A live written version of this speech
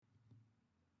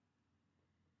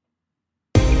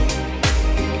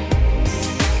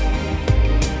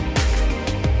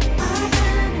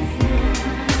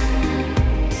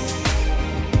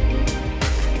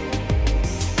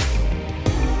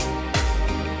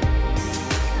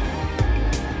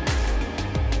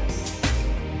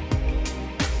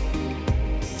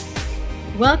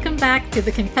Welcome back to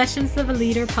the Confessions of a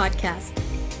Leader podcast.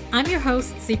 I'm your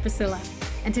host, C. Priscilla,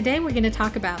 and today we're going to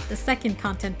talk about the second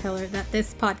content pillar that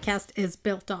this podcast is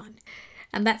built on,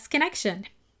 and that's connection.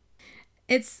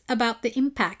 It's about the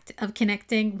impact of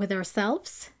connecting with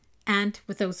ourselves and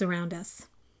with those around us.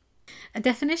 A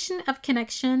definition of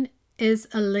connection is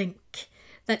a link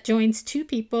that joins two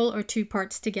people or two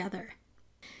parts together.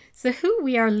 So who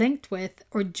we are linked with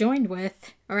or joined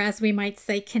with, or as we might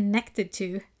say, connected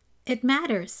to, it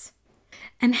matters.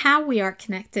 And how we are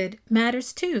connected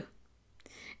matters too.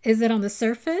 Is it on the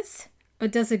surface or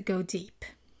does it go deep?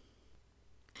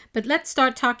 But let's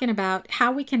start talking about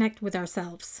how we connect with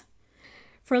ourselves.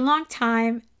 For a long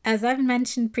time, as I've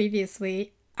mentioned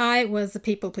previously, I was a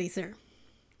people pleaser.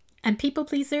 And people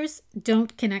pleasers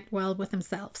don't connect well with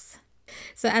themselves.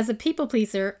 So as a people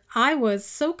pleaser, I was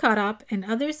so caught up in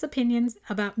others' opinions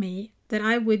about me that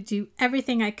I would do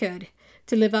everything I could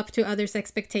to live up to others'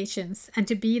 expectations and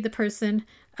to be the person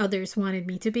others wanted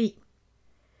me to be.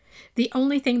 The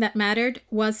only thing that mattered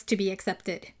was to be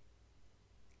accepted.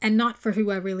 And not for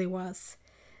who I really was,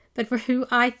 but for who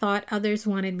I thought others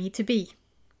wanted me to be.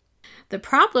 The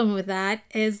problem with that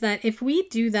is that if we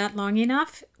do that long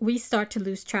enough, we start to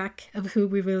lose track of who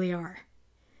we really are,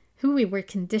 who we were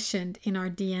conditioned in our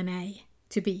DNA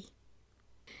to be.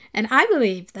 And I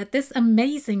believe that this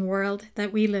amazing world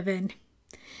that we live in,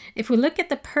 if we look at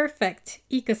the perfect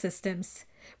ecosystems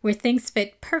where things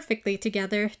fit perfectly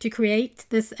together to create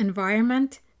this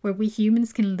environment where we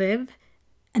humans can live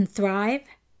and thrive,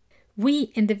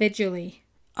 we individually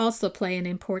also play an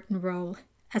important role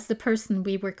as the person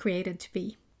we were created to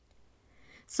be.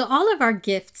 So all of our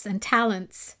gifts and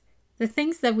talents, the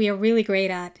things that we are really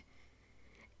great at,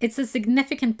 it's a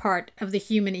significant part of the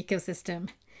human ecosystem,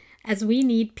 as we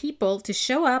need people to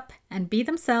show up and be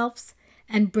themselves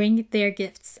and bring their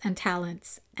gifts and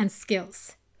talents and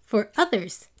skills for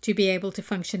others to be able to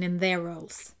function in their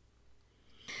roles.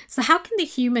 So how can the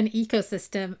human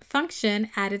ecosystem function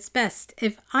at its best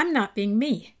if I'm not being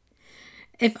me?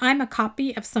 If I'm a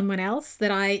copy of someone else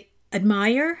that I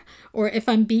admire, or if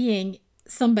I'm being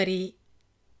somebody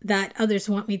that others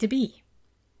want me to be?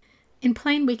 In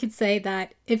plain, we could say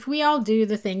that if we all do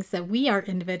the things that we are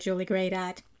individually great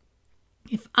at,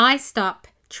 if I stop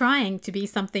trying to be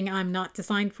something I'm not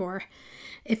designed for,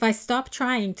 if I stop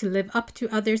trying to live up to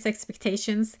others'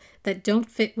 expectations that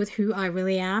don't fit with who I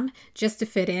really am just to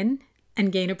fit in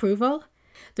and gain approval,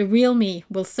 the real me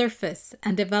will surface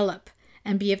and develop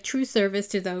and be of true service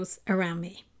to those around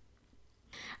me.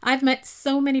 I've met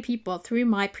so many people through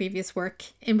my previous work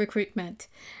in recruitment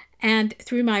and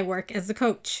through my work as a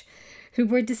coach who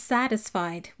were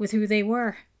dissatisfied with who they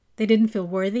were. They didn't feel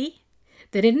worthy.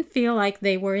 They didn't feel like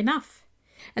they were enough.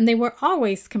 And they were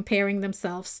always comparing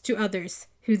themselves to others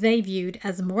who they viewed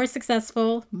as more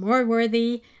successful, more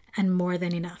worthy, and more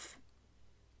than enough.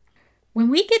 When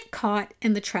we get caught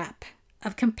in the trap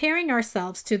of comparing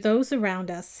ourselves to those around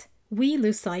us, we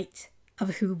lose sight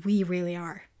of who we really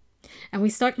are. And we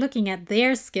start looking at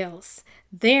their skills,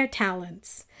 their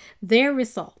talents, their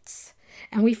results,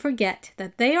 and we forget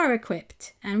that they are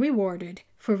equipped and rewarded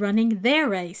for running their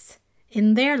race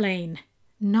in their lane,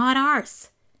 not ours.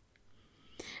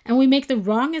 And we make the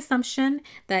wrong assumption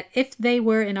that if they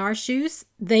were in our shoes,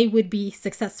 they would be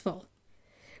successful.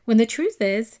 When the truth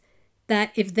is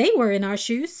that if they were in our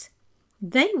shoes,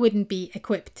 they wouldn't be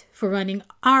equipped for running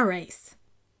our race.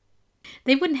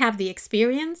 They wouldn't have the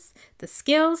experience, the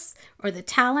skills, or the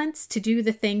talents to do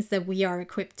the things that we are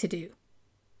equipped to do.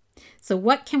 So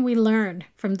what can we learn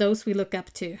from those we look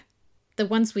up to, the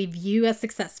ones we view as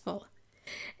successful?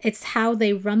 It's how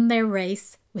they run their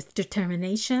race with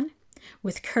determination,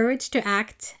 with courage to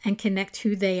act and connect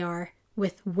who they are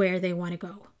with where they want to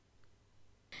go.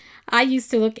 I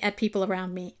used to look at people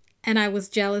around me and I was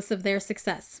jealous of their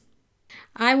success.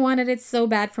 I wanted it so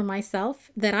bad for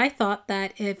myself that I thought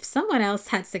that if someone else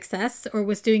had success or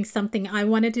was doing something I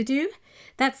wanted to do,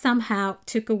 that somehow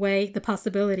took away the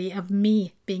possibility of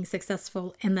me being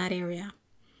successful in that area.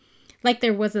 Like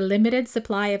there was a limited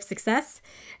supply of success,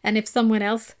 and if someone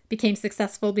else became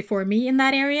successful before me in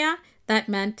that area, that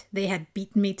meant they had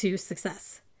beaten me to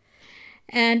success.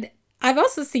 And I've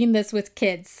also seen this with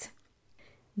kids.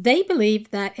 They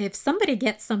believe that if somebody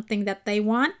gets something that they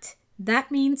want, that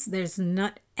means there's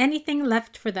not anything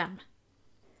left for them.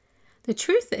 The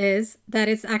truth is that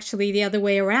it's actually the other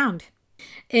way around.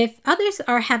 If others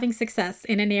are having success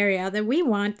in an area that we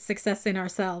want success in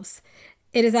ourselves,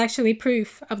 it is actually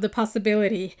proof of the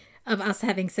possibility of us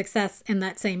having success in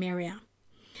that same area.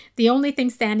 The only thing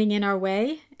standing in our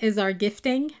way is our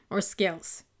gifting or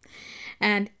skills.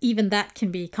 And even that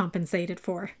can be compensated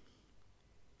for.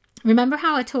 Remember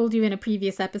how I told you in a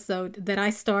previous episode that I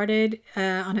started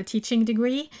on a teaching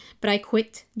degree, but I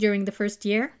quit during the first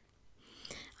year?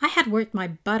 I had worked my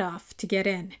butt off to get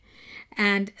in.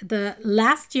 And the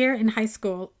last year in high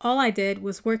school, all I did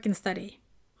was work and study.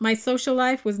 My social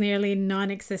life was nearly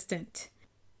non-existent.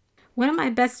 One of my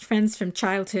best friends from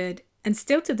childhood, and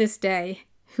still to this day,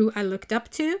 who I looked up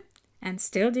to, and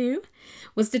still do,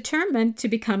 was determined to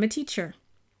become a teacher.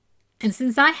 And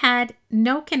since I had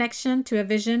no connection to a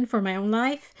vision for my own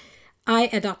life, I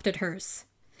adopted hers.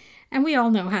 And we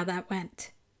all know how that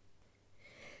went.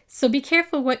 So be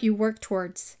careful what you work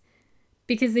towards,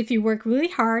 because if you work really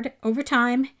hard over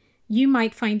time, you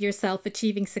might find yourself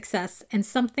achieving success in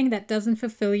something that doesn't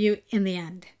fulfill you in the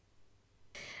end.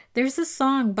 There's a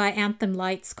song by Anthem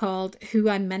Lights called Who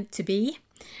I'm Meant to Be,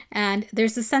 and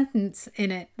there's a sentence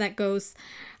in it that goes,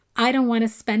 I don't want to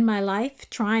spend my life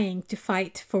trying to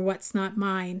fight for what's not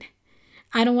mine.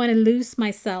 I don't want to lose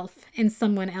myself in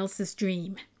someone else's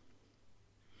dream.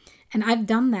 And I've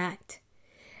done that.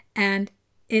 And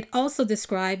it also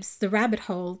describes the rabbit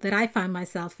hole that I found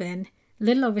myself in a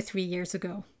little over 3 years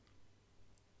ago.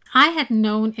 I had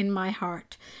known in my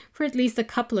heart for at least a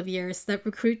couple of years that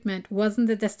recruitment wasn't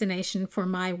the destination for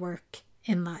my work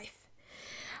in life.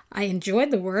 I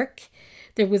enjoyed the work.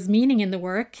 There was meaning in the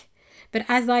work. But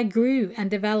as I grew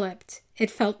and developed, it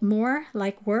felt more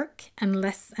like work and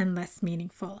less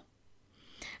meaningful.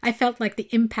 I felt like the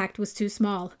impact was too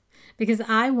small because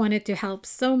I wanted to help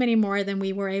so many more than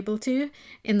we were able to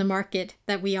in the market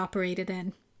that we operated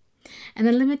in. And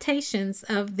the limitations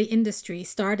of the industry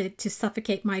started to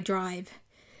suffocate my drive.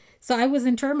 So I was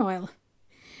in turmoil.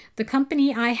 The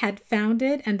company I had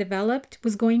founded and developed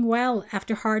was going well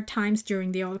after hard times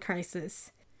during the oil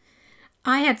crisis.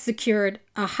 I had secured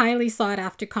a highly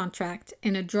sought-after contract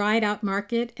in a dried-out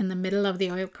market in the middle of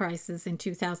the oil crisis in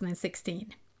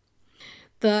 2016.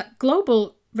 The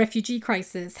global refugee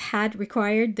crisis had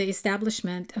required the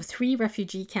establishment of 3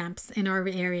 refugee camps in our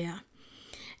area,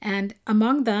 and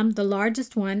among them the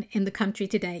largest one in the country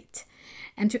to date.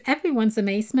 And to everyone's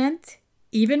amazement,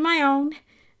 even my own,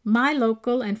 my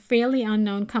local and fairly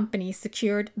unknown company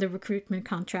secured the recruitment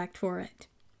contract for it.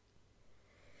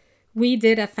 We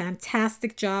did a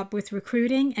fantastic job with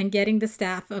recruiting and getting the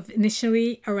staff of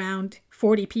initially around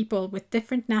 40 people with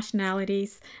different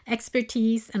nationalities,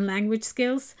 expertise, and language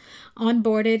skills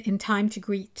onboarded in time to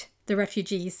greet the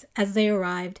refugees as they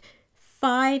arrived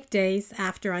 5 days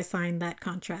after I signed that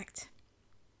contract.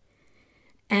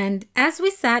 And as we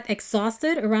sat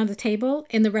exhausted around the table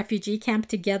in the refugee camp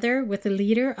together with the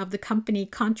leader of the company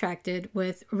contracted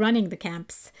with running the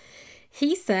camps,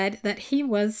 he said that he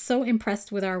was so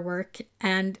impressed with our work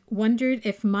and wondered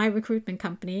if my recruitment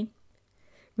company,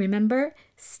 remember,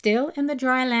 still in the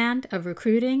dry land of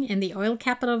recruiting in the oil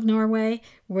capital of Norway,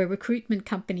 where recruitment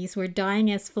companies were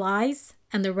dying as flies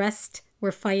and the rest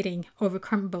were fighting over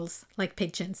crumbles like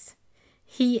pigeons.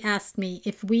 He asked me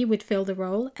if we would fill the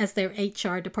role as their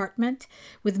HR department,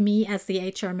 with me as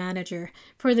the HR manager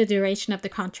for the duration of the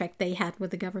contract they had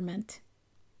with the government.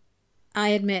 I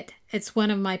admit, it's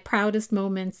one of my proudest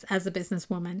moments as a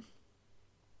businesswoman.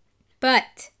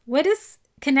 But what does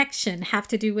connection have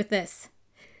to do with this?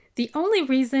 The only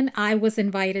reason I was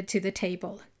invited to the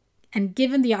table and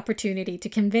given the opportunity to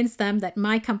convince them that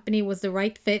my company was the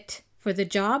right fit for the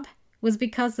job was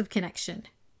because of connection.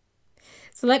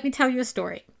 So let me tell you a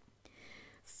story.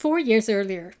 4 years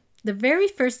earlier, the very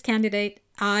first candidate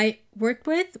I worked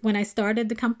with when I started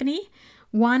the company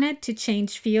wanted to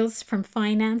change fields from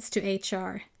finance to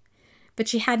HR, but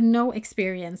she had no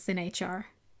experience in HR.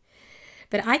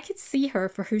 But I could see her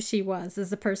for who she was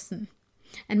as a person,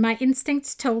 and my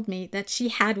instincts told me that she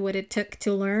had what it took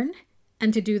to learn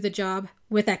and to do the job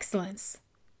with excellence.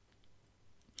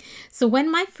 So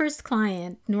when my first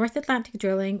client, North Atlantic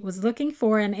Drilling, was looking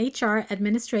for an HR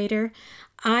administrator,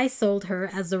 I sold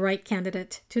her as the right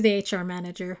candidate to the HR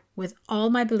manager with all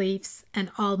my beliefs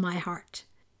and all my heart.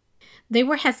 They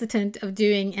were hesitant of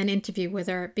doing an interview with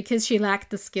her because she lacked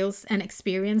the skills and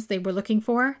experience they were looking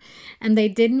for, and they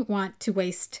didn't want to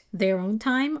waste their own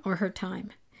time or her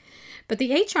time. But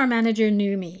the HR manager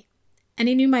knew me, and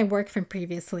he knew my work from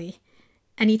previously,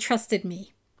 and he trusted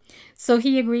me. So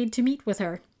he agreed to meet with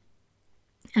her.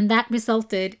 And that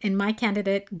resulted in my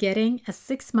candidate getting a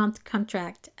 6-month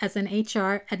contract as an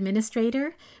HR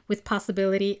administrator with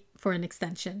possibility for an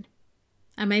extension.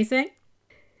 Amazing?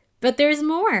 But there's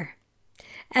more.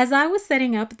 As I was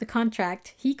setting up the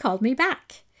contract, he called me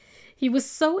back. He was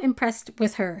so impressed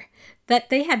with her that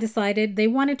they had decided they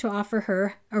wanted to offer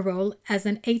her a role as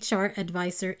an HR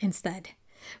advisor instead,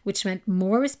 which meant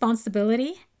more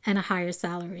responsibility and a higher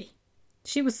salary.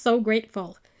 She was so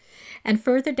grateful. And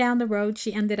further down the road,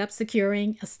 she ended up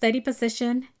securing a steady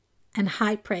position and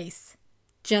high praise,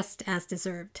 just as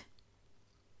deserved.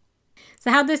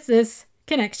 So how does this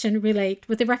connection relate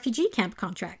with the refugee camp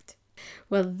contract?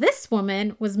 Well, this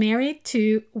woman was married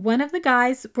to one of the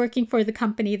guys working for the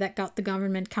company that got the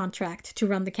government contract to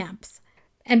run the camps.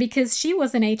 And because she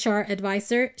was an HR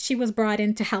advisor, she was brought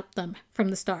in to help them from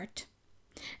the start.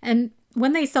 And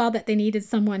when they saw that they needed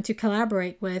someone to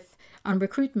collaborate with on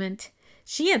recruitment,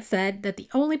 she had said that the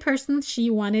only person she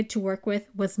wanted to work with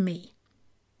was me.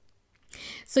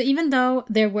 So even though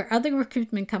there were other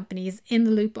recruitment companies in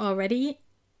the loop already,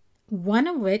 one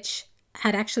of which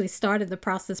had actually started the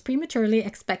process prematurely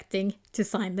expecting to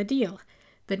sign the deal,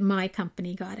 but my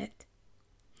company got it.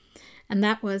 And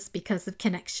that was because of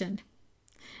connection.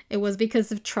 It was because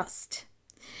of trust.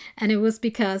 And it was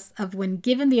because of when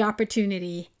given the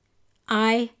opportunity,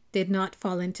 I did not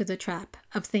fall into the trap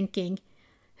of thinking,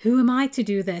 who am I to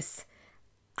do this?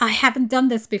 I haven't done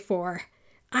this before.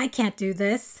 I can't do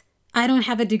this. I don't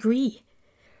have a degree.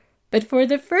 But for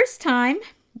the first time,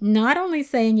 not only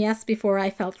saying yes before I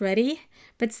felt ready,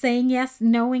 but saying yes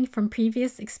knowing from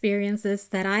previous experiences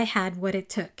that I had what it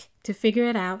took to figure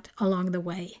it out along the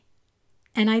way.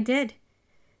 And I did,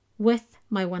 with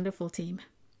my wonderful team.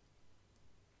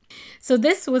 So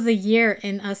this was a year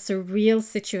in a surreal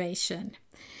situation.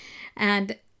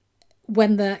 And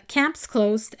when the camps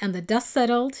closed and the dust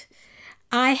settled,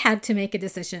 I had to make a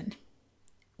decision.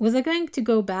 Was I going to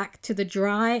go back to the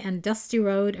dry and dusty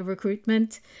road of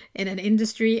recruitment in an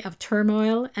industry of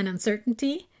turmoil and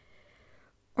uncertainty,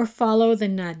 or follow the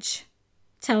nudge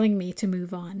telling me to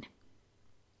move on?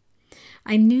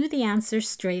 I knew the answer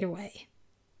straight away,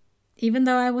 even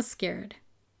though I was scared.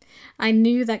 I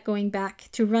knew that going back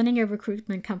to running a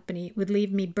recruitment company would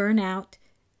leave me burnt out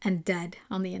and dead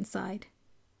on the inside,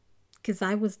 because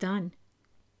I was done.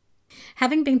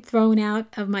 Having been thrown out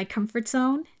of my comfort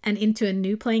zone and into a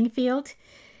new playing field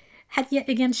had yet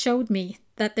again showed me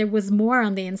that there was more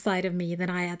on the inside of me than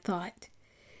I had thought.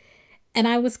 And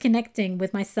I was connecting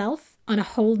with myself on a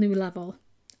whole new level.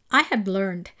 I had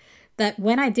learned that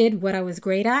when I did what I was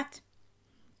great at,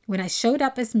 when I showed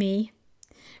up as me,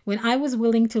 when I was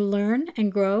willing to learn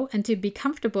and grow and to be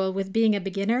comfortable with being a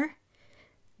beginner,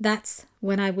 that's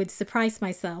when I would surprise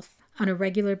myself on a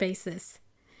regular basis.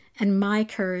 And my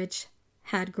courage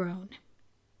had grown.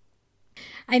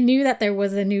 I knew that there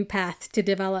was a new path to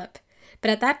develop, but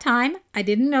at that time, I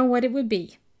didn't know what it would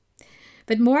be.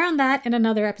 But more on that in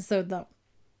another episode, though.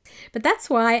 But that's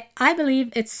why I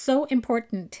believe it's so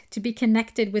important to be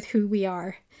connected with who we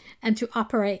are and to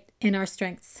operate in our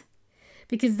strengths,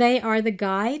 because they are the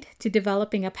guide to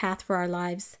developing a path for our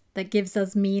lives that gives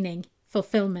us meaning,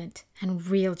 fulfillment, and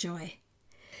real joy.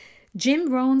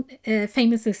 Jim Rohn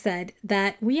famously said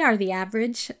that we are the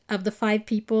average of the 5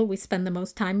 people we spend the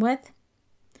most time with.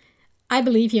 I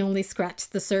believe he only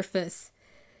scratched the surface.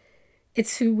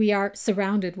 It's who we are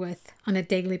surrounded with on a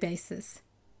daily basis.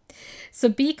 So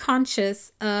be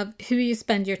conscious of who you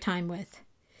spend your time with.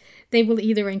 They will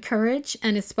either encourage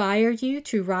and inspire you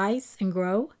to rise and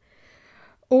grow,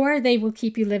 or they will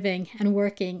keep you living and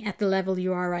working at the level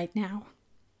you are right now.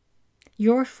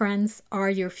 Your friends are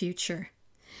your future.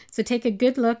 So take a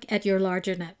good look at your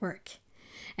larger network.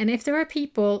 And if there are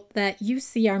people that you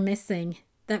see are missing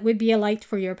that would be a light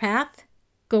for your path,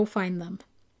 go find them.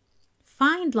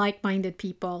 Find like-minded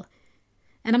people.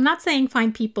 And I'm not saying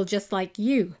find people just like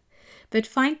you, but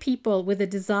find people with a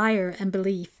desire and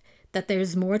belief that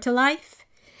there's more to life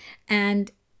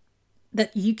and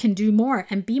that you can do more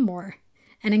and be more,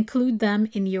 and include them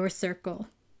in your circle.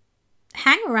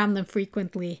 Hang around them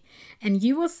frequently, and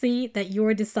you will see that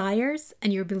your desires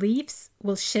and your beliefs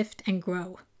will shift and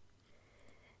grow.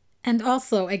 And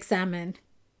also examine,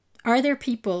 are there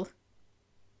people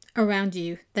around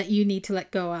you that you need to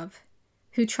let go of,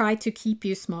 who try to keep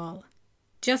you small,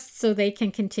 just so they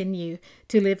can continue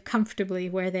to live comfortably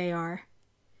where they are?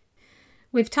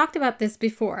 We've talked about this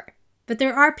before, but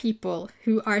there are people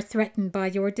who are threatened by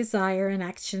your desire and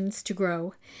actions to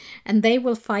grow, and they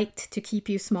will fight to keep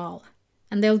you small.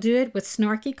 And they'll do it with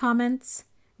snarky comments,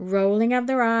 rolling of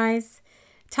their eyes,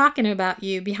 talking about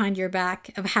you behind your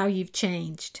back of how you've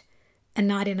changed, and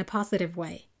not in a positive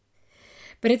way.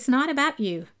 But it's not about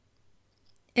you.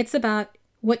 It's about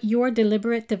what your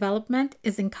deliberate development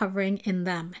is uncovering in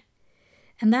them.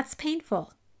 And that's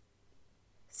painful.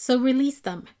 So release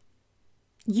them.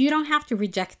 You don't have to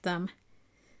reject them.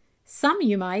 Some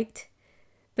you might,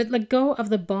 but let go of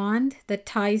the bond that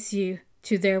ties you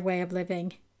to their way of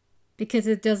living, because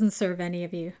it doesn't serve any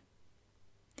of you.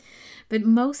 But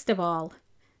most of all,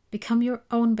 become your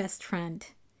own best friend.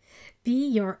 Be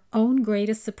your own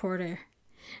greatest supporter,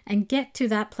 and get to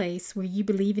that place where you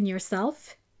believe in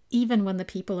yourself, even when the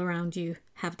people around you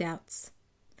have doubts.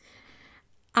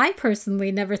 I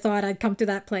personally never thought I'd come to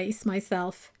that place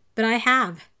myself, but I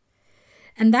have.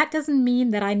 And that doesn't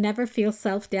mean that I never feel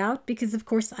self-doubt, because of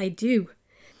course I do.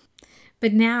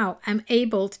 But now I'm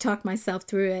able to talk myself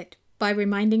through it by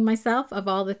reminding myself of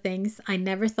all the things I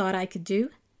never thought I could do,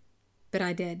 but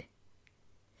I did.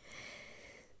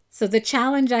 So the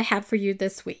challenge I have for you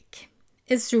this week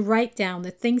is to write down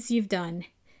the things you've done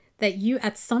that you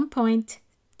at some point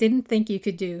didn't think you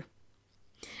could do.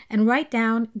 And write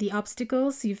down the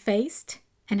obstacles you faced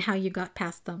and how you got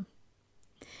past them.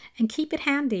 And keep it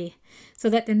handy so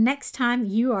that the next time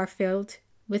you are filled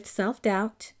with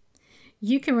self-doubt,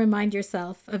 you can remind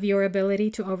yourself of your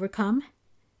ability to overcome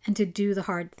and to do the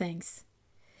hard things.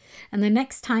 And the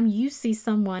next time you see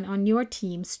someone on your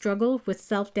team struggle with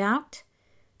self-doubt,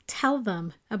 tell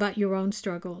them about your own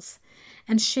struggles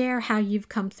and share how you've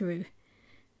come through,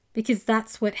 because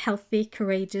that's what healthy,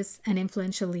 courageous, and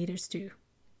influential leaders do.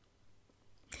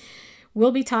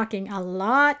 We'll be talking a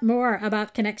lot more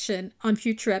about connection on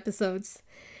future episodes,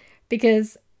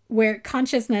 because where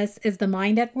consciousness is the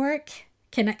mind at work,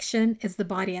 connection is the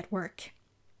body at work.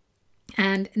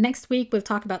 And next week, we'll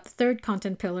talk about the third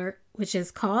content pillar, which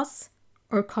is cause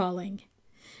or calling.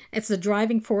 It's the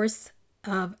driving force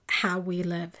of how we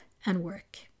live and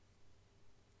work.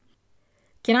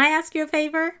 Can I ask you a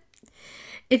favor?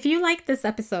 If you like this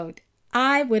episode,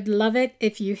 I would love it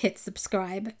if you hit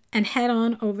subscribe and head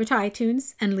on over to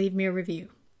iTunes and leave me a review.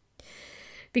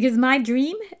 Because my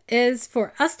dream is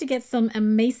for us to get some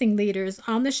amazing leaders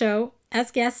on the show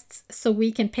as guests so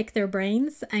we can pick their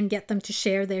brains and get them to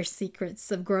share their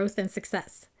secrets of growth and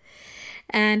success.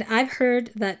 And I've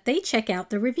heard that they check out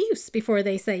the reviews before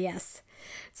they say yes.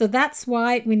 So that's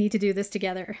why we need to do this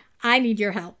together. I need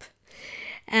your help.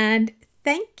 And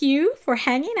thank you for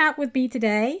hanging out with me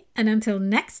today. And until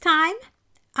next time,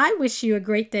 I wish you a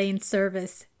great day in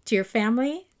service to your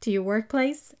family, to your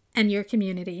workplace, and your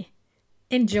community.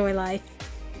 Enjoy life.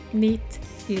 Nyt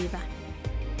livet.